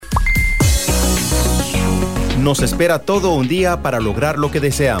Nos espera todo un día para lograr lo que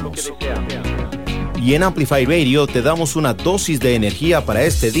deseamos. Y en Amplify Radio te damos una dosis de energía para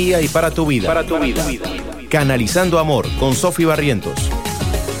este día y para tu vida. Canalizando Amor con Sofi Barrientos.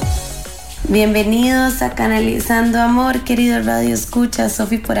 Bienvenidos a Canalizando Amor, queridos Radio Escucha,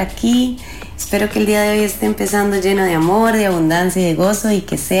 Sofi por aquí. Espero que el día de hoy esté empezando lleno de amor, de abundancia y de gozo, y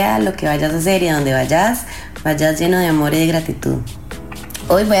que sea lo que vayas a hacer y a donde vayas lleno de amor y de gratitud.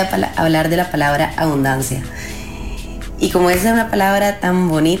 Hoy voy a hablar de la palabra abundancia. Y como es una palabra tan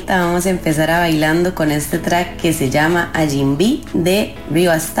bonita, vamos a empezar a bailando con este track que se llama Ajimbi de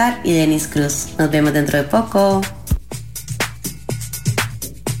Rio Star y Dennis Cruz. Nos vemos dentro de poco.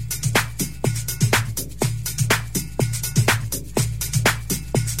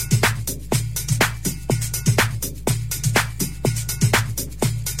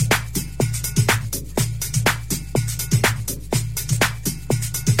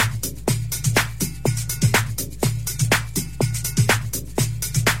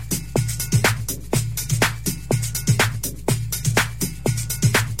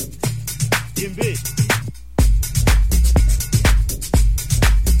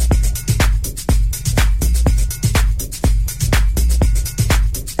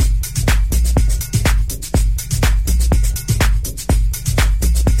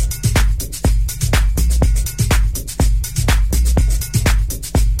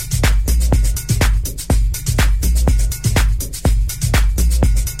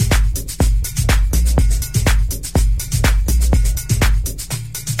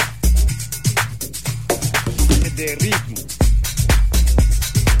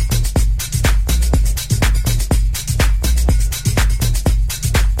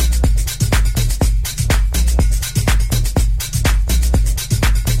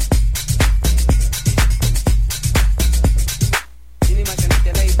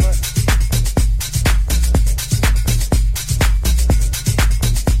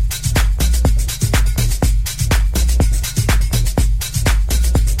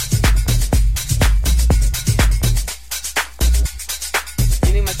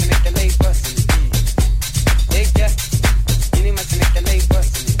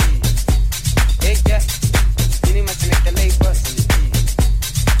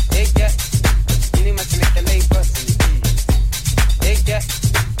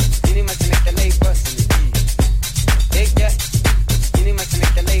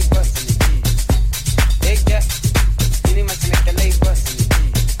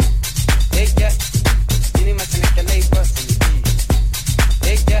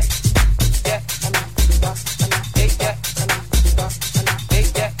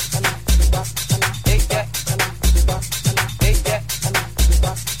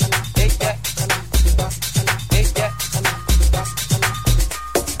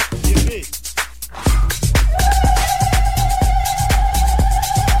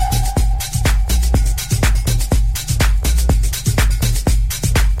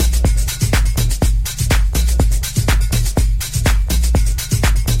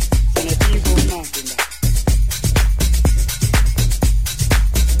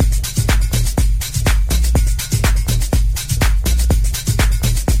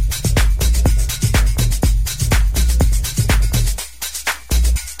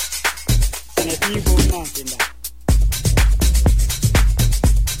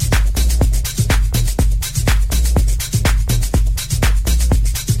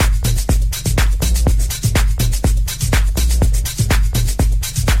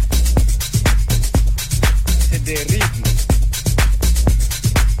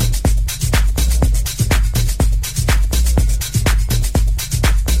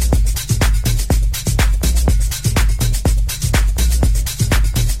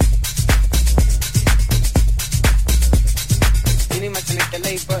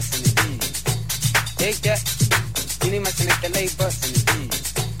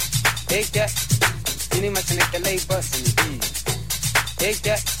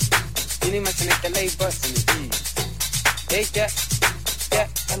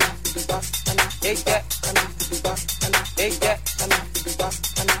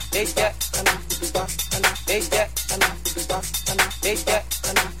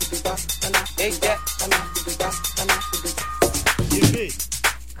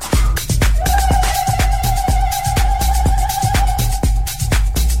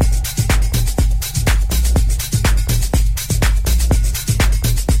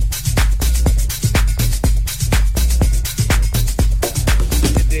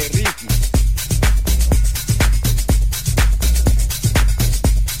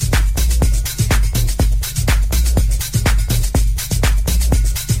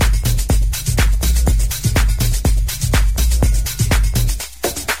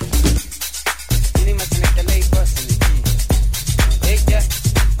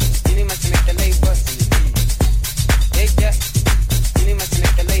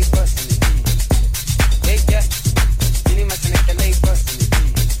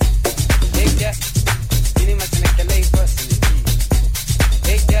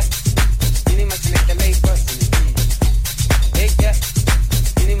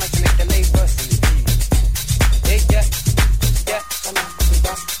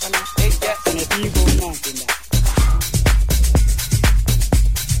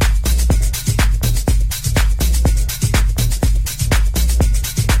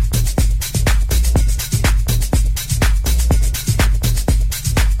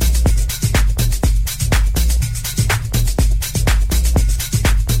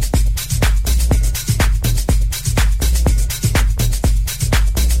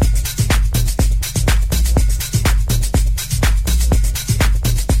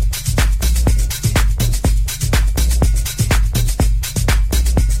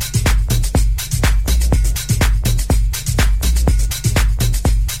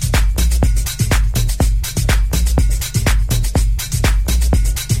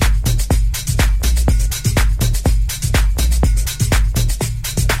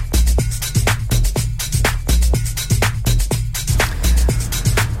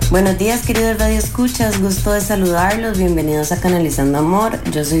 Buenos días, queridos radioescuchas, gusto de saludarlos, bienvenidos a Canalizando Amor.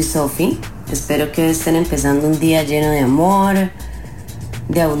 Yo soy Sofi, espero que hoy estén empezando un día lleno de amor,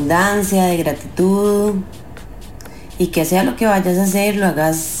 de abundancia, de gratitud, y que sea lo que vayas a hacer, lo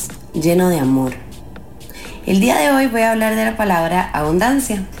hagas lleno de amor. El día de hoy voy a hablar de la palabra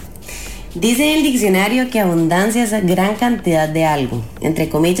abundancia. Dice en el diccionario que abundancia es gran cantidad de algo. Entre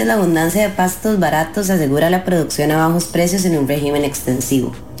comillas, la abundancia de pastos baratos asegura la producción a bajos precios en un régimen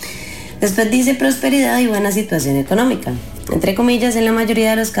extensivo. Después dice prosperidad y buena situación económica. Entre comillas, en la mayoría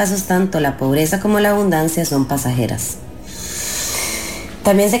de los casos, tanto la pobreza como la abundancia son pasajeras.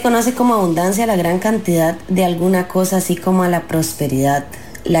 También se conoce como abundancia la gran cantidad de alguna cosa, así como a la prosperidad.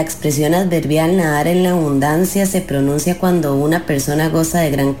 La expresión adverbial nadar en la abundancia se pronuncia cuando una persona goza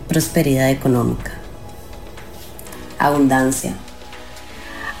de gran prosperidad económica. Abundancia.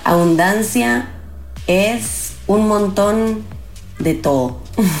 Abundancia es un montón de todo.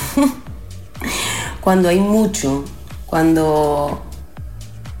 Cuando hay mucho, cuando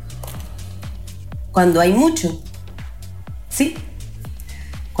hay mucho, ¿sí?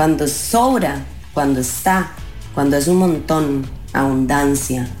 Cuando sobra, cuando está, cuando es un montón.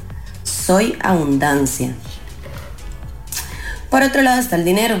 Abundancia. Soy abundancia. Por otro lado está el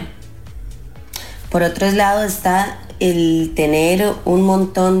dinero. Por otro lado está el tener un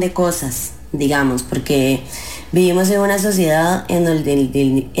montón de cosas, digamos, porque vivimos en una sociedad en donde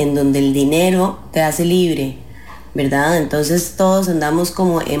el dinero te hace libre, ¿verdad? Entonces todos andamos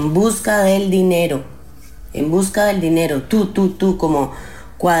como en busca del dinero. En busca del dinero. Tú, como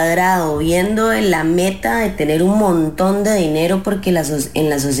cuadrado, viendo la meta de tener un montón de dinero, porque en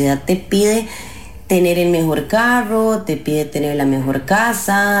la sociedad te pide tener el mejor carro, te pide tener la mejor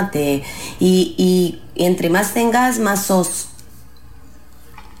casa, y entre más tengas, más sos.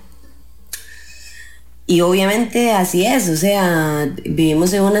 Y obviamente así es, o sea,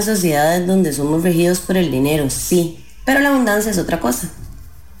 vivimos en una sociedad donde somos regidos por el dinero, sí, pero la abundancia es otra cosa.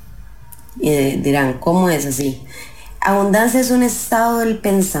 Y dirán, ¿cómo es así? Abundancia es un estado del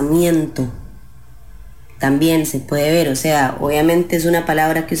pensamiento. También se puede ver, o sea, obviamente es una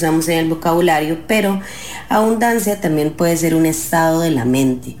palabra que usamos en el vocabulario, pero abundancia también puede ser un estado de la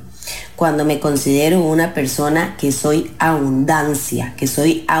mente. Cuando me considero una persona que soy abundancia, que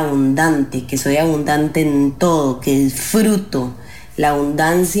soy abundante, que soy abundante en todo, que disfruto. La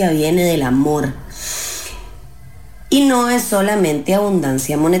abundancia viene del amor. Y no es solamente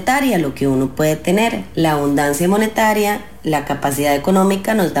abundancia monetaria lo que uno puede tener. La abundancia monetaria, la capacidad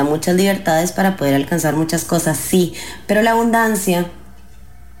económica nos da muchas libertades para poder alcanzar muchas cosas, sí. Pero la abundancia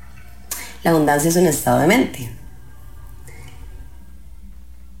es un estado de mente.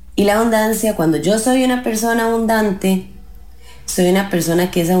 Y la abundancia, cuando yo soy una persona abundante, soy una persona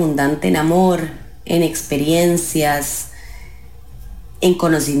que es abundante en amor, en experiencias, en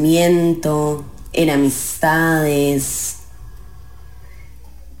conocimiento, en amistades.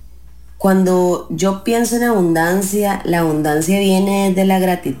 Cuando yo pienso en abundancia, la abundancia viene de la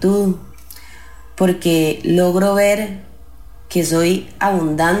gratitud, porque logro ver que soy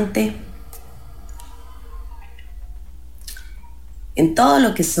abundante en todo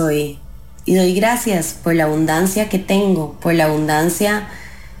lo que soy, y doy gracias por la abundancia que tengo, por la abundancia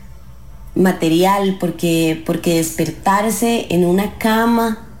material, porque despertarse en una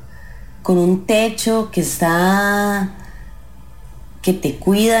cama con un techo que te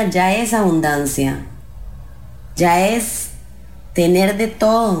cuida, ya es abundancia. Ya es tener de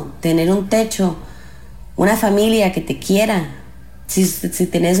todo, tener un techo, una familia que te quiera. Si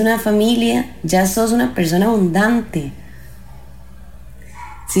tenés una familia, ya sos una persona abundante.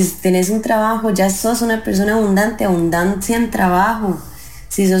 Si tenés un trabajo, ya sos una persona abundante, abundancia en trabajo.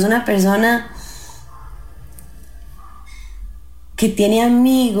 Si sos una persona que tiene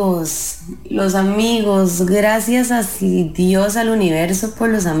amigos, los amigos, gracias a Dios, al universo por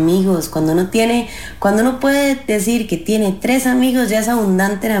los amigos. Cuando uno puede decir que tiene 3 amigos, ya es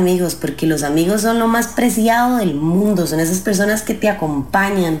abundante en amigos, porque los amigos son lo más preciado del mundo, son esas personas que te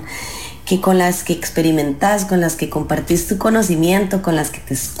acompañan, que con las que experimentas, con las que compartís tu conocimiento, con las que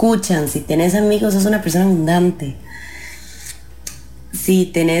te escuchan. Si tenés amigos, sos una persona abundante. Si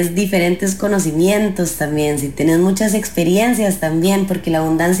tenés diferentes conocimientos también, si tenés muchas experiencias también, porque la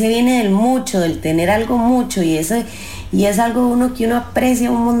abundancia viene del mucho, del tener algo mucho, y es algo que uno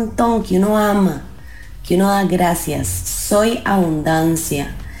aprecia un montón, que uno ama, que uno da gracias. Soy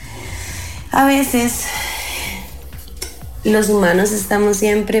abundancia. A veces los humanos estamos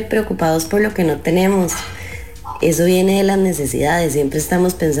siempre preocupados por lo que no tenemos. Eso viene de las necesidades, siempre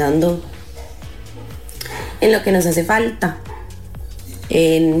estamos pensando en lo que nos hace falta.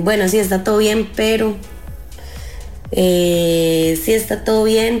 Bueno, sí, está todo bien, pero Sí está todo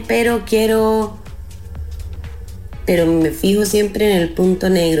bien, pero me fijo siempre en el punto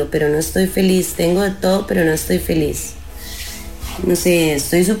negro, pero no estoy feliz. Tengo de todo, pero no estoy feliz. No sé,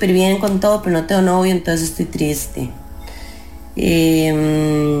 estoy súper bien con todo, pero no tengo novio, entonces estoy triste.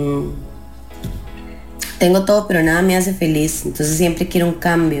 Tengo todo, pero nada me hace feliz, entonces siempre quiero un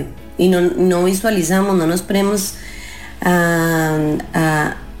cambio. Y no visualizamos, no nos ponemos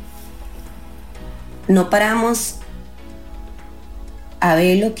no paramos a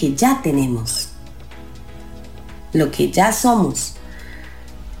ver lo que ya tenemos, lo que ya somos.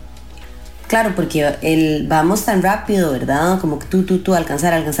 Claro, porque vamos tan rápido, ¿verdad? Como que tú,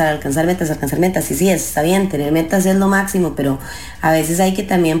 alcanzar metas. Y sí, está bien, tener metas es lo máximo, pero a veces hay que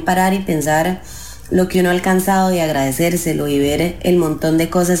también parar y pensar lo que uno ha alcanzado y agradecérselo y ver el montón de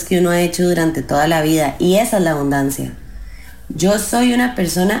cosas que uno ha hecho durante toda la vida. Y esa es la abundancia. Yo soy una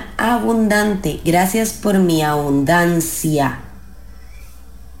persona abundante. Gracias por mi abundancia.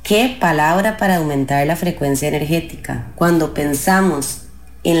 ¿Qué palabra para aumentar la frecuencia energética? Cuando pensamos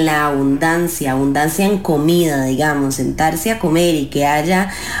en la abundancia en comida, digamos, sentarse a comer y que haya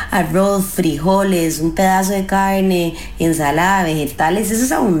arroz, frijoles, un pedazo de carne, ensalada, vegetales, eso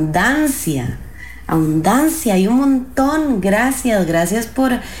es abundancia. Abundancia, hay un montón. Gracias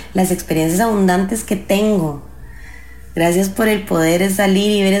por las experiencias abundantes que tengo. Gracias por el poder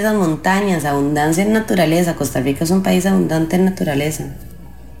salir y ver esas montañas. Abundancia en naturaleza. Costa Rica es un país abundante en naturaleza.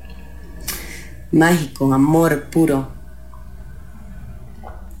 Mágico, amor puro.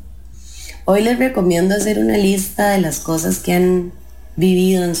 Hoy les recomiendo hacer una lista de las cosas que han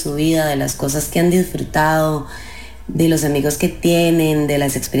vivido en su vida, de las cosas que han disfrutado, de los amigos que tienen, de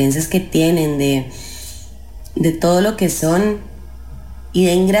las experiencias que tienen, de todo lo que son, y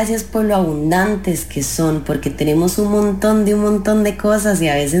den gracias por lo abundantes que son, porque tenemos un montón de cosas y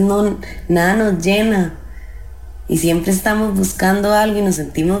a veces nada nos llena y siempre estamos buscando algo y nos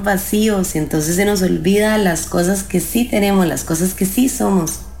sentimos vacíos y entonces se nos olvida las cosas que sí tenemos, las cosas que sí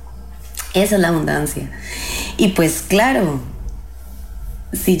somos. Esa es la abundancia. Y pues claro,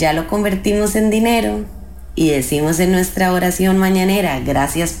 si ya lo convertimos en dinero y decimos en nuestra oración mañanera,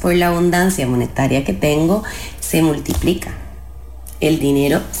 gracias por la abundancia monetaria que tengo, se multiplica. El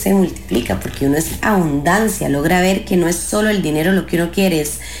dinero se multiplica porque uno es abundancia, logra ver que no es solo el dinero lo que uno quiere,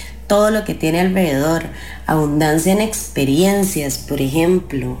 es todo lo que tiene alrededor. Abundancia en experiencias, por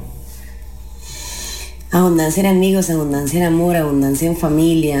ejemplo. Abundancia en amigos, abundancia en amor, abundancia en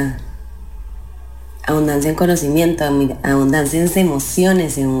familia. Abundancia en conocimiento, abundancia en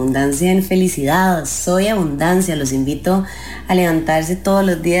emociones, abundancia en felicidad. Soy abundancia. Los invito a levantarse todos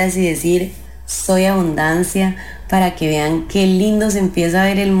los días y decir soy abundancia, para que vean qué lindo se empieza a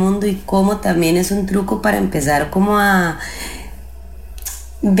ver el mundo y cómo también es un truco para empezar como a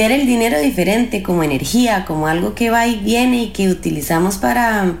ver el dinero diferente, como energía, como algo que va y viene y que utilizamos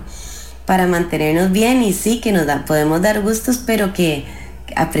para mantenernos bien. Y sí, que podemos dar gustos, pero que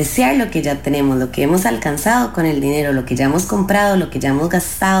apreciar lo que ya tenemos, lo que hemos alcanzado con el dinero, lo que ya hemos comprado, lo que ya hemos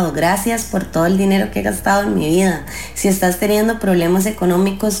gastado. Gracias por todo el dinero que he gastado en mi vida. Si estás teniendo problemas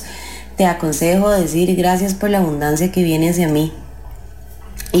económicos, te aconsejo decir gracias por la abundancia que viene hacia mí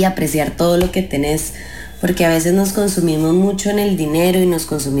y apreciar todo lo que tenés, porque a veces nos consumimos mucho en el dinero y nos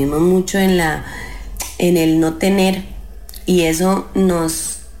consumimos mucho en el no tener, y eso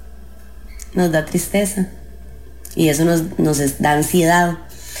nos da tristeza y eso nos da ansiedad,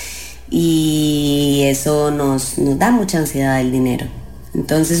 y eso nos da mucha ansiedad del dinero.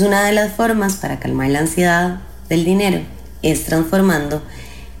 Entonces una de las formas para calmar la ansiedad del dinero es transformando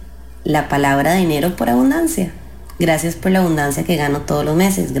la palabra dinero por abundancia. Gracias por la abundancia que gano todos los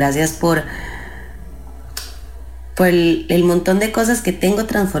meses. Gracias por el montón de cosas que tengo,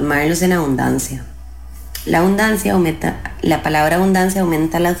 transformarlos en abundancia. La palabra abundancia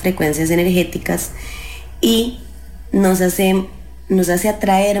aumenta las frecuencias energéticas y nos hace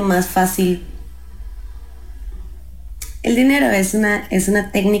atraer más fácil el dinero. Es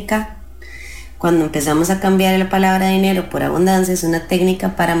una técnica. Cuando empezamos a cambiar la palabra dinero por abundancia, es una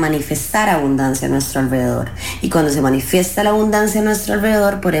técnica para manifestar abundancia a nuestro alrededor. Y cuando se manifiesta la abundancia a nuestro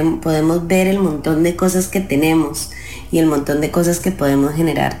alrededor, podemos ver el montón de cosas que tenemos y el montón de cosas que podemos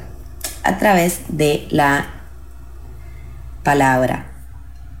generar a través de la palabra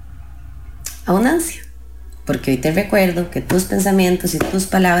abundancia. Porque hoy te recuerdo que tus pensamientos y tus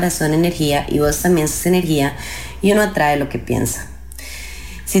palabras son energía, y vos también sos energía, y uno atrae lo que piensa.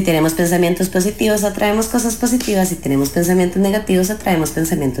 Si tenemos pensamientos positivos, atraemos cosas positivas. Si tenemos pensamientos negativos, atraemos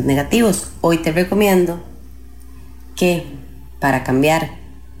pensamientos negativos. Hoy te recomiendo que para cambiar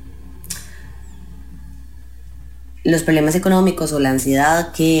los problemas económicos o la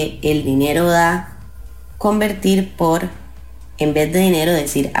ansiedad que el dinero da, convertir por, en vez de dinero,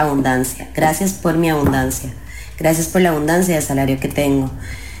 decir abundancia. Gracias por mi abundancia. Gracias por la abundancia de salario que tengo.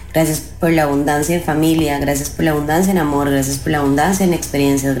 Gracias por la abundancia en familia. Gracias por la abundancia en amor. Gracias por la abundancia en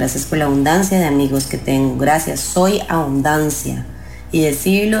experiencias. Gracias por la abundancia de amigos que tengo. Gracias, soy abundancia. Y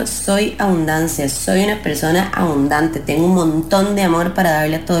decirlo, soy abundancia. Soy una persona abundante. Tengo un montón de amor para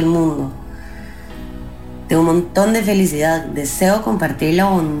darle a todo el mundo. Tengo un montón de felicidad. Deseo compartir la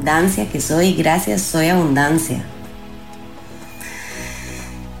abundancia que soy. Gracias, soy abundancia.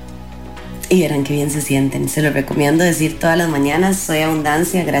 Y verán qué bien se sienten. Se lo recomiendo decir todas las mañanas. Soy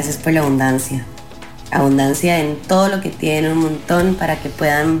abundancia, gracias por la abundancia. Abundancia en todo lo que tienen, un montón, para que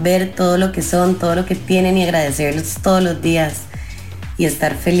puedan ver todo lo que son, todo lo que tienen y agradecerlos todos los días. Y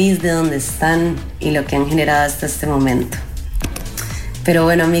estar feliz de donde están y lo que han generado hasta este momento. Pero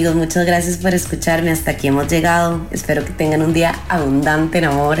bueno, amigos, muchas gracias por escucharme. Hasta aquí hemos llegado. Espero que tengan un día abundante en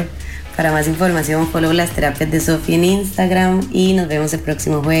amor. Para más información, follow las terapias de Sofi en Instagram y nos vemos el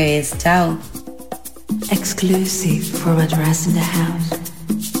próximo jueves. Chao. Exclusive for Madras in the house.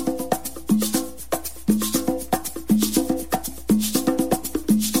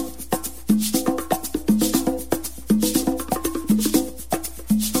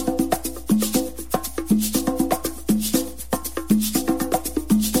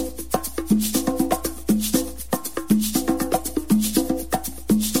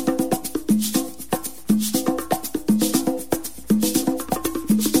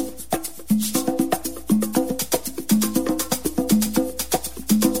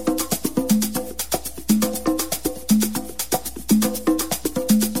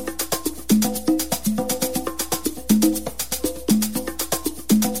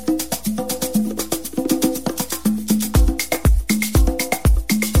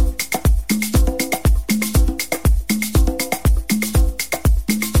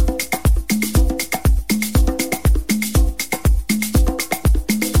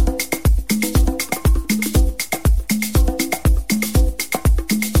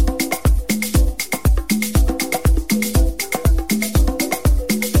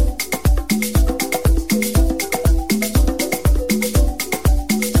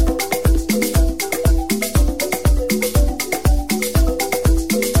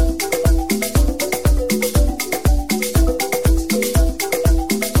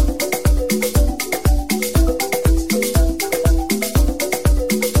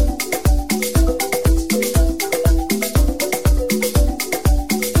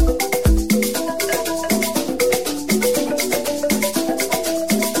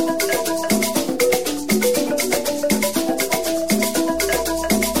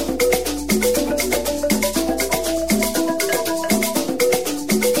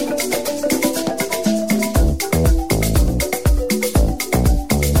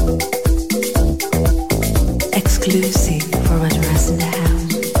 Exclusive for Madras in the house.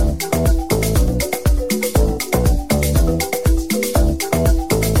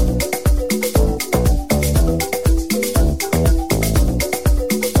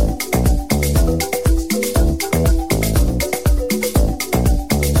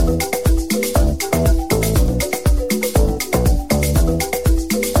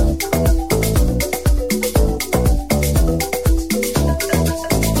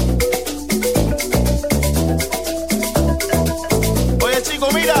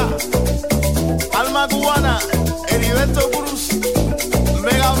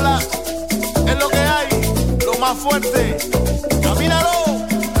 Fuerte, camínalo,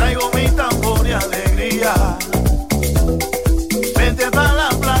 traigo mi tambor y alegría. Vente para la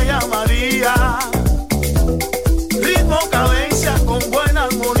playa María, ritmo, cadencia con buena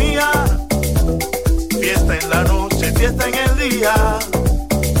armonía. Fiesta en la noche, fiesta en el día.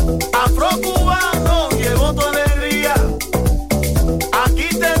 Afro-cubano, llevo tu alegría. Aquí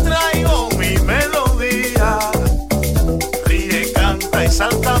te traigo mi melodía. Ríe, canta y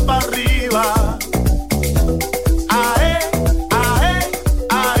salta para arriba. Ae, ae,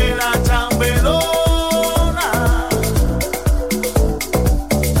 ae la chambelona.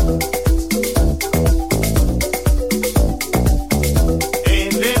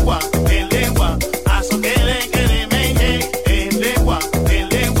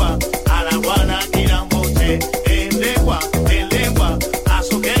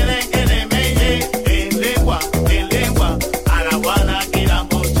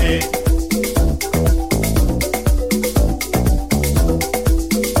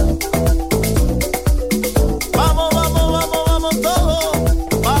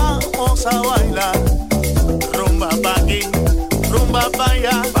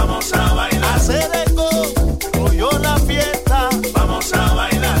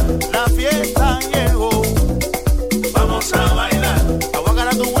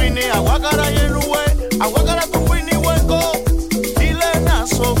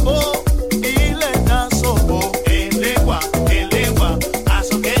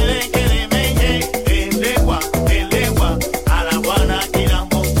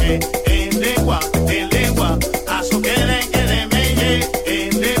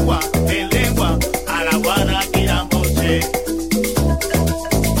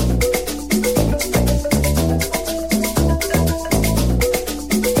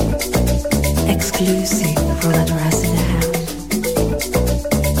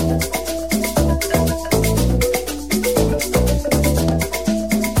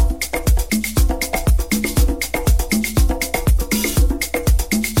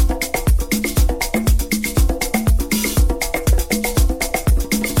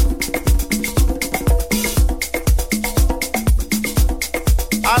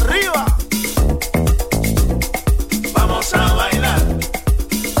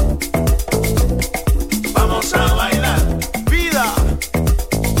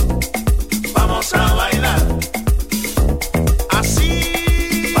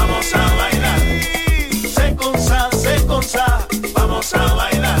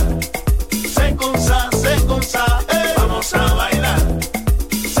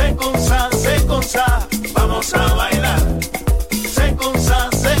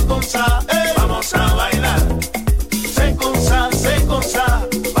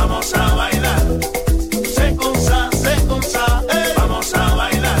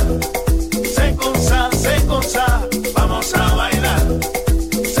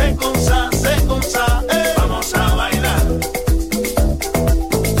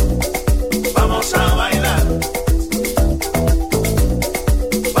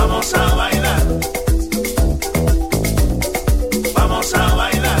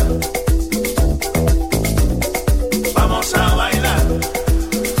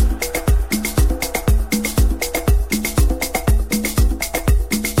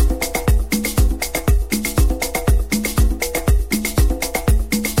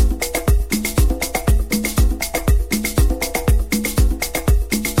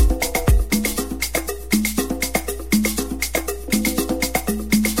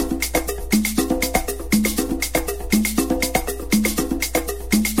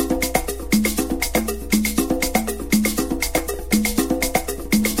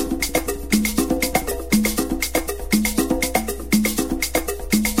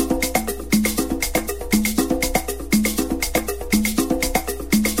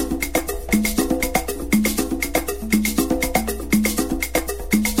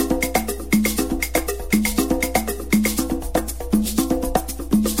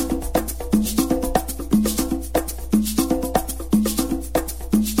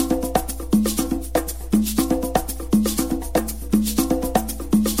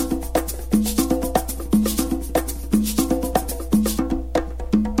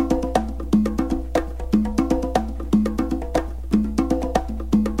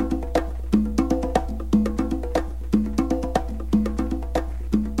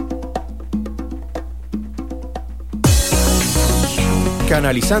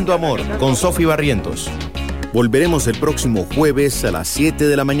 Canalizando Amor con Sofi Barrientos. Volveremos el próximo jueves a las 7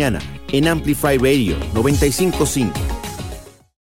 de la mañana en Amplify Radio 95.5.